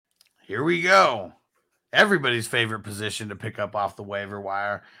here we go. Everybody's favorite position to pick up off the waiver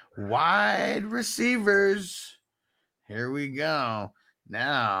wire. Wide receivers. Here we go.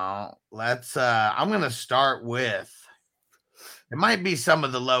 Now, let's I'm going to start with it might be some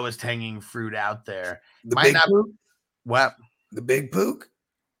of the lowest hanging fruit out there. The might big not pook? What? The big pook?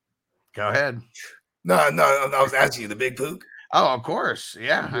 Go ahead. No, I was asking you the big pook. Oh, of course.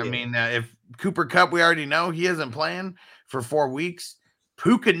 Yeah. I mean, if Cooper Kupp, we already know he isn't playing for 4 weeks.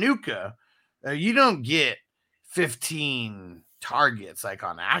 Puka Nuka, you don't get 15 targets like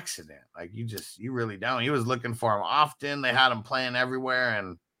on accident. Like you really don't. He was looking for him often. They had him playing everywhere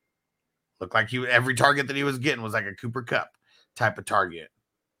and looked like every target that he was getting was like a Cooper Kupp type of target.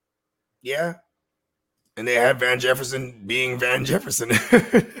 Yeah. And they had Van Jefferson being Van Jefferson.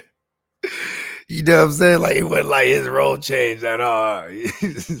 You know what I'm saying? Like, it wasn't like his role changed at all.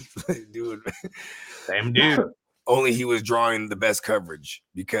 Dude. Same dude. Only he was drawing the best coverage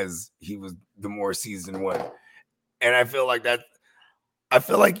because he was the more seasoned one. And I feel like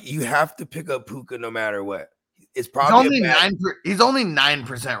you have to pick up Puka no matter what. It's probably he's only 9%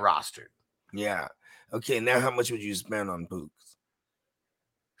 rostered. Yeah. Okay, now how much would you spend on Pooks?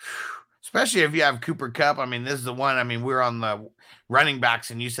 Especially if you have Cooper Kupp. I mean, this is the one. I mean, we're on the running backs,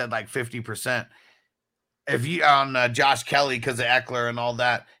 and you said like 50%. If you on Josh Kelly because of Eckler and all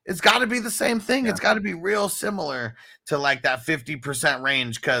that, it's got to be the same thing. Yeah. It's got to be real similar to like that 50%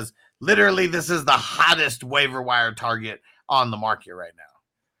 range because literally this is the hottest waiver wire target on the market right now.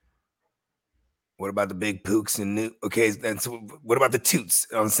 What about the big Pooks and new? Okay, that's what about the Toots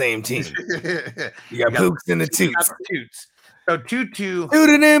on the same team? You got Pooks and the Toots. So Tutu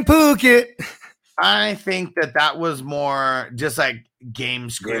and Pook it. I think that was more just like game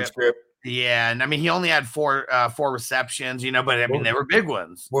script. Yeah, and I mean he only had four receptions, but I mean they were big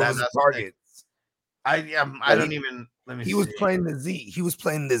ones. What was the targets? I don't even. Let me. He was playing the Z. He was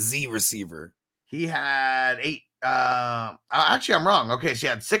playing the Z receiver. He had 8. Actually, I'm wrong. Okay, so he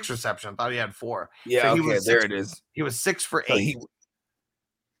had 6 receptions. I thought he had 4. Yeah, so okay, there it is. He was 6 for 8.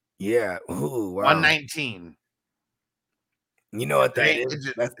 Yeah. Ooh, wow. 119. You know what that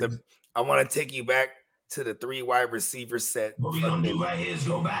is? I want to take you back to the 3 wide receiver set. What we gonna do right here is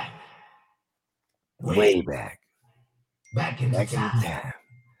go back. Way back. Back in time.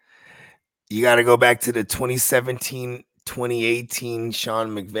 You got to go back to the 2017, 2018 Sean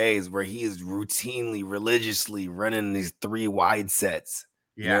McVay's where he is routinely, religiously running these 3 wide sets.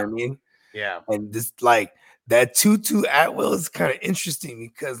 You know what I mean? Yeah. And this like that Tutu at will is kind of interesting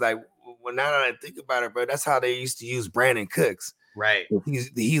because like now that I think about it, bro, that's how they used to use Brandon Cooks. Right.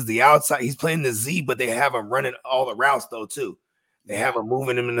 He's the outside. He's playing the Z, but they have him running all the routes though too. They have him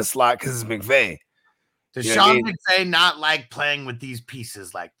moving him in the slot because it's McVay. Does Sean McVay not like playing with these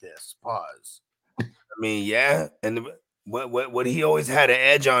pieces like this? Pause. I mean, yeah. And what he always had an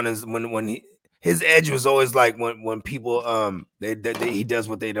edge on is when his edge was always like when people he does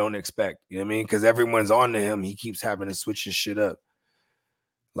what they don't expect. You know what I mean? Because everyone's on to him. He keeps having to switch his shit up.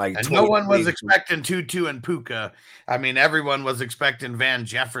 Like and no one was expecting Tutu and Puka. I mean, everyone was expecting Van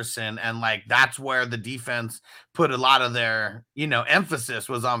Jefferson, and like that's where the defense put a lot of their, emphasis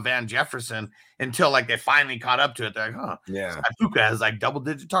was on Van Jefferson until like they finally caught up to it. They're like, huh, yeah, Puka has like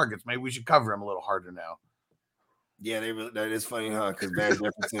double-digit targets. Maybe we should cover him a little harder now. Yeah, that is funny, huh? Because Van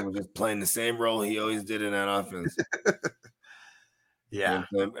Jefferson was just playing the same role he always did in that offense. Yeah,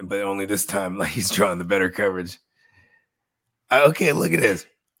 but only this time, like he's drawing the better coverage. Okay, look at this.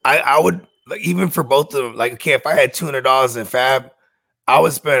 I would like even for both of them. Like, okay, if I had $200 in Fab, I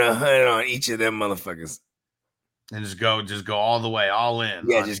would spend $100 on each of them motherfuckers, and just go all the way, all in.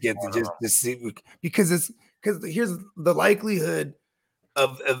 Yeah, just get to just see because here's the likelihood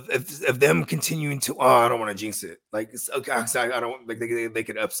of them continuing to. Oh, I don't want to jinx it. Like, okay, I don't like they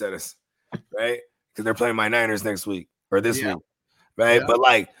could upset us, right? Because they're playing my Niners next week or this week, right? Yeah. But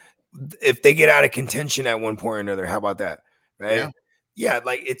like, if they get out of contention at one point or another, how about that, right? Yeah. Yeah,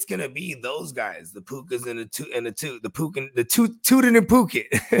 like it's gonna be those guys, the Pukas and the Pook and the Tootin' and Pooket.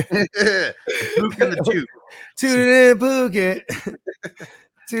 Pook and the Toot. Tootin' and Pooket.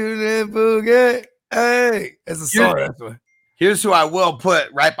 Tootin' and Pooket. Hey, that's a song. That's one. Here's who I will put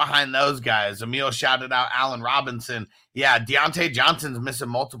right behind those guys. Emil shouted out Allen Robinson. Yeah, Deontay Johnson's missing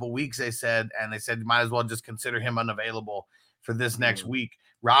multiple weeks, they said, and they said you might as well just consider him unavailable for this next week.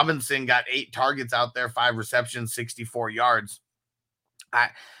 Robinson got 8 targets out there, 5 receptions, 64 yards.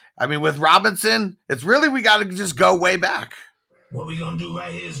 I mean, with Robinson, it's really we got to just go way back. What we gonna do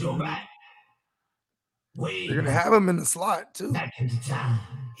right here is go back. They're gonna have him in the slot too. Back into time.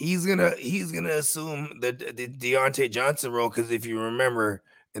 He's gonna assume the Deontay Johnson role because if you remember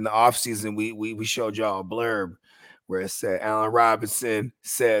in the offseason, we showed y'all a blurb where it said Allen Robinson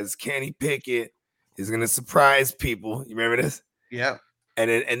says Kenny Pickett is going to surprise people. You remember this? Yep. And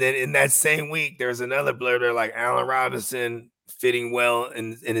then in that same week, there's another blurter like Allen Robinson fitting well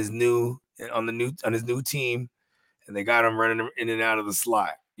in his new team, and they got him running in and out of the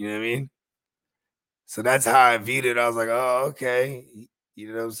slot. You know what I mean? So that's how I viewed it. I was like, oh, okay. You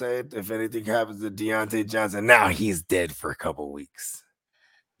know what I'm saying? If anything happens to Deontay Johnson, now he's dead for a couple weeks.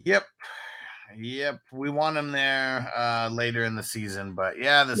 Yep. We want him there later in the season, but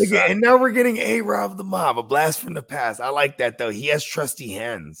yeah, and now we're getting A-Rob the Mob, a blast from the past. I like that though. He has trusty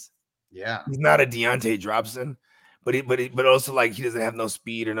hands. Yeah, he's not a Deontay Dropson, but also like he doesn't have no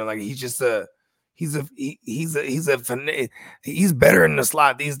speed or no, like he's just he's better in the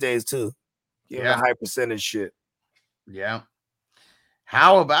slot these days too. Yeah, high percentage shit. Yeah.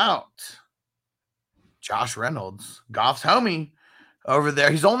 How about Josh Reynolds, Goff's homie over there?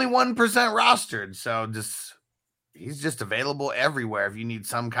 He's only 1% rostered, so he's just available everywhere. If you need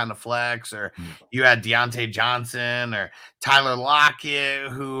some kind of flex, or you had Deontay Johnson or Tyler Lockett,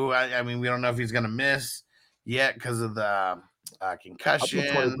 who I mean, we don't know if he's going to miss yet because of the concussion.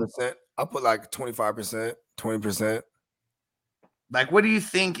 I'll put 20%. I'll put like 25%, 20%. Like, what do you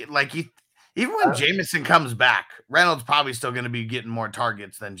think? Like, even when Jameson comes back, Reynolds probably still going to be getting more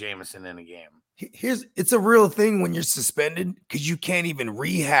targets than Jameson in a game. It's a real thing when you're suspended because you can't even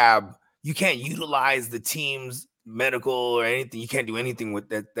rehab. You can't utilize the team's medical or anything. You can't do anything with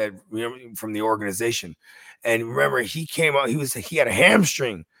that from the organization. And remember, he came out. He had a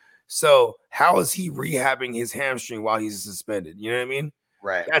hamstring. So how is he rehabbing his hamstring while he's suspended? You know what I mean?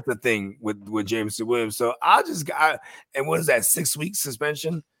 Right. That's the thing with Jameson Williams. So and what is that, 6 weeks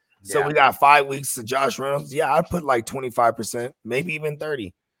suspension? Yeah. So we got 5 weeks to Josh Reynolds. Yeah, I'd put like 25%, maybe even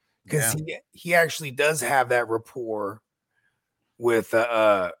 30%. Because he actually does have that rapport with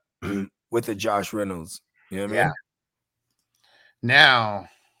the Josh Reynolds. You know what I mean? Now,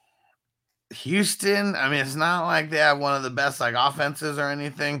 Houston, I mean, it's not like they have one of the best like offenses or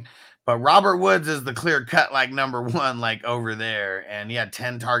anything, but Robert Woods is the clear cut like number one, like over there. And he had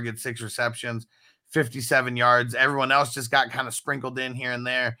 10 targets, 6 receptions, 57 yards. Everyone else just got kind of sprinkled in here and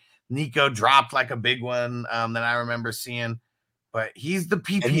there. Nico dropped like a big one that I remember seeing. But he's the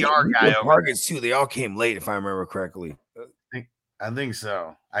PPR guy. Targets too. They all came late, if I remember correctly. I think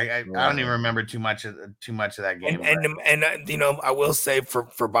so. I don't even remember too much of that game. And you know, I will say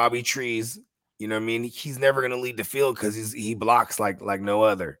for Bobby Trees, you know what I mean? He's never going to lead the field because he blocks like no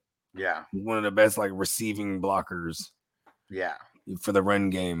other. Yeah, he's one of the best like receiving blockers. Yeah, for the run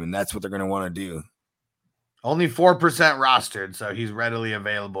game, and that's what they're going to want to do. Only 4% rostered, so he's readily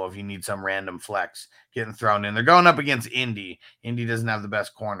available if you need some random flex getting thrown in. They're going up against Indy. Indy doesn't have the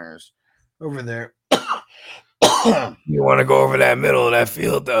best corners over there. You want to go over that middle of that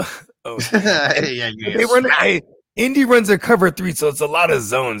field, though. Indy runs a cover 3, so it's a lot of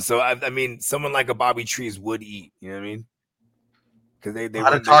zones. So I mean, someone like a Bobby Trees would eat. You know what I mean? Because they a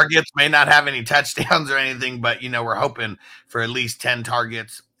lot of targets, may not have any touchdowns or anything, but we're hoping for at least 10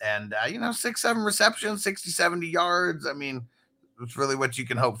 targets and 6-7 receptions, 60-70 yards. I mean, it's really what you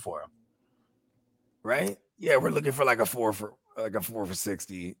can hope for, right? Yeah, we're looking for like a 4 for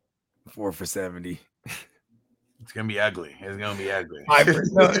 60, 4 for 70. It's gonna be ugly. It'd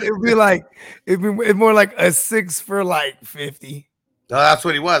be more like a 6 for like 50. No, that's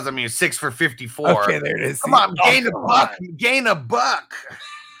what he was. I mean, 6 for 54. Okay, there it is. Come on, gain a buck.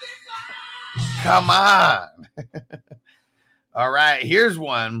 Come on. All right, here's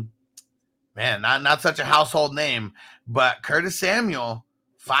one. Man, not such a household name, but Curtis Samuel,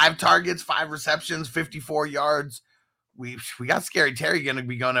 5 targets, 5 receptions, 54 yards. We got Scary Terry going to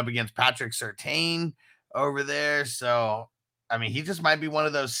be going up against Patrick Surtain over there. So, I mean, he just might be one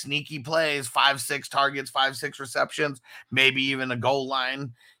of those sneaky plays, 5-6 targets, 5-6 receptions, maybe even a goal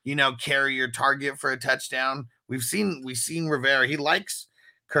line, carry your target for a touchdown. We've seen Rivera. He likes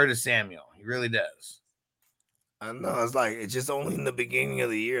Curtis Samuel. He really does. I know. It's just only in the beginning of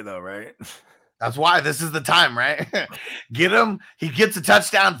the year, though, right? That's why this is the time, right? Get him. He gets a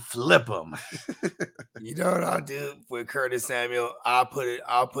touchdown. Flip him. You know what I'll do with Curtis Samuel? I'll put it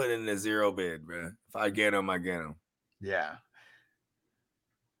in a 0 bid, bro. If I get him, I get him. Yeah.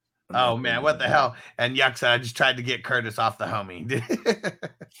 Oh man, what the hell? And Yuck said I just tried to get Curtis off the homie.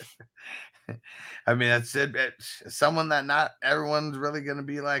 I mean, that's it. It's someone that not everyone's really going to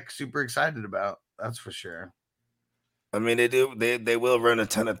be like super excited about. That's for sure. I mean, they will run a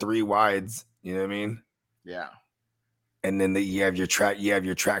ton of 3 wides. You know what I mean? Yeah. And then you have your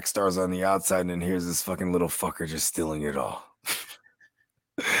track stars on the outside, and then here's this fucking little fucker just stealing it all.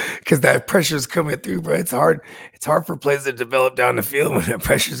 because that pressure's coming through, bro. It's hard. It's hard for players to develop down the field when that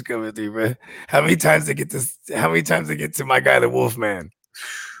pressure's coming through, bro. How many times they get to my guy, the Wolfman?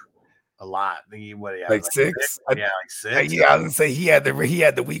 A lot. What? Yeah, like 6? Yeah, like 6. Yeah, I was gonna say he had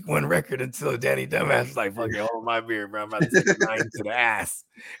the week 1 record until Danny Dumbass was like, "Fucking hold my beer, bro. I'm about to take 9 to the ass,"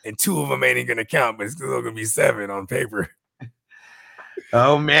 and 2 of them ain't gonna count, but it's still gonna be 7 on paper.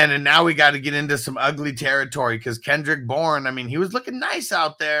 Oh man, and now we got to get into some ugly territory because Kendrick Bourne. I mean, he was looking nice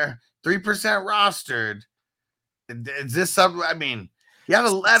out there, 3% rostered. Is this something? I mean, you have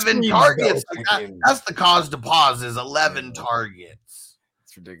 11 targets. That's the cause to pause. Is 11 targets.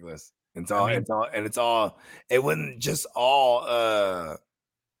 It's ridiculous. It wasn't just all,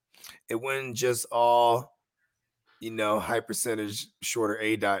 high percentage shorter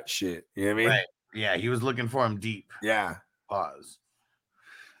A dot shit. You know what I mean? Right. Yeah, he was looking for him deep. Yeah. Pause.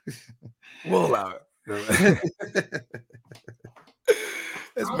 We'll allow it.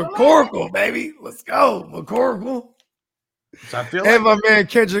 It's McCorkle, baby. Let's go, McCorkle. So I feel and my man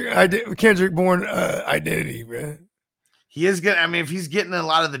Kendrick Bourne identity, man. He is good. I mean, if he's getting a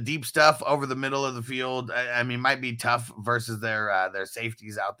lot of the deep stuff over the middle of the field, I mean, might be tough versus their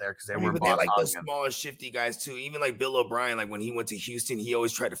safeties out there because but they're like those smaller, shifty guys too. Even like Bill O'Brien, like when he went to Houston, he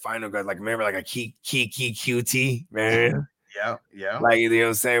always tried to find those guys. Like remember, like a key QT, man. Yeah. Like you know what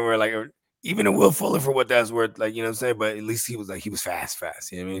I'm saying? Where like even a Will Fuller for what that's worth, like you know what I'm saying. But at least he was fast.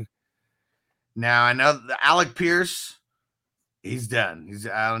 You know what I mean? Now I know the Alec Pierce, he's done. He's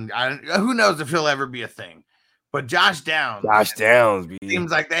who knows if he'll ever be a thing. But Josh Downs,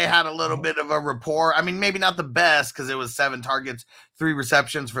 seems like they had a little bit of a rapport. I mean, maybe not the best because it was 7 targets, 3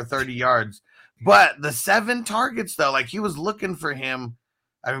 receptions for 30 yards. But the 7 targets, though, like he was looking for him.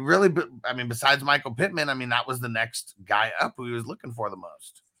 I mean, really, besides Michael Pittman, I mean, that was the next guy up who he was looking for the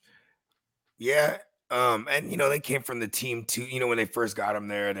most. Yeah. And, they came from the team 2. When they first got him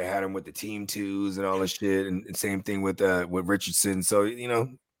there, they had him with the team 2s and all this shit. And same thing with Richardson. So,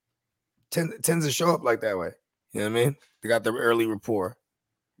 tends to show up like that way. You know what I mean? They got the early rapport.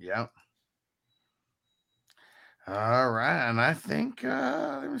 Yeah. All right. And I think,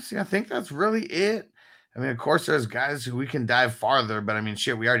 let me see. I think that's really it. I mean, of course, there's guys who we can dive farther, but I mean,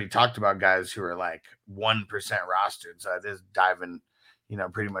 shit, we already talked about guys who are like 1% rostered. So it is diving,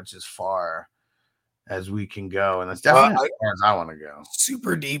 pretty much as far as we can go. And that's definitely as far as I want to go.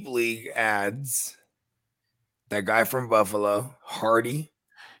 Super deep league ads. That guy from Buffalo, Hardy.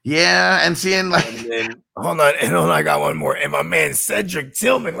 Yeah, and seeing like hold on, I got one more. And my man Cedric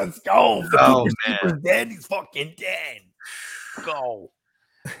Tillman, let's go. The Super's dead. He's fucking dead. Go.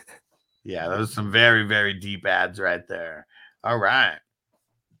 Yeah, those are some very, very deep ads right there. All right.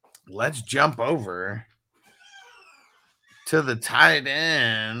 Let's jump over to the tight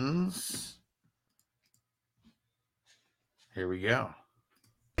ends. Here we go.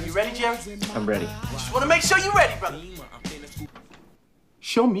 Are you ready, Jerry? I'm ready. Just want to make sure you're ready, brother.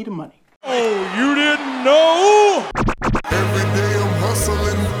 Show me the money. Oh, you didn't know? Every day I'm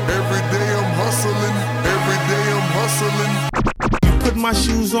hustling. Every day I'm hustling. Every day I'm hustling. You put my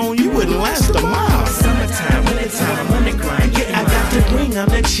shoes on, you wouldn't last a mile. Summertime, wintertime, I'm on the grind. Yeah, I got the ring, I'm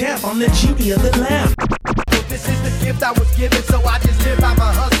the champ, I'm the genie of the lamp. This is the gift I was given, so I just live by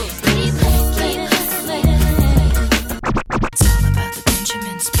my hustle. It's all about the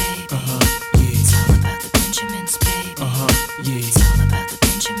Benjamins, baby. Yeah. It's all about the Benjamins, baby. Yeah. It's all about the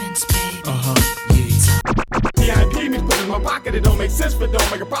Benjamins, baby. Yeah. VIP me put in my pocket, it don't make sense, but don't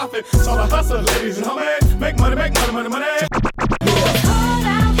make a profit. It's all a hustle, ladies and homies. Make money, money. Hold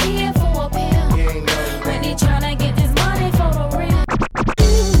out here for a pill. When he tryna get this money for the real.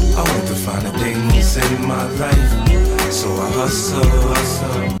 I want to find a thing to save my life, so I hustle.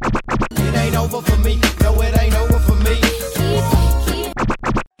 It ain't over for me. No, it ain't over for me.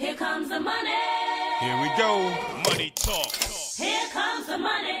 Here comes the money. Here we go. Money talk. Here comes the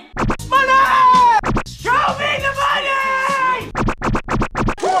money. Money! Show me the money!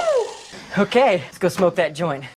 Okay, let's go smoke that joint.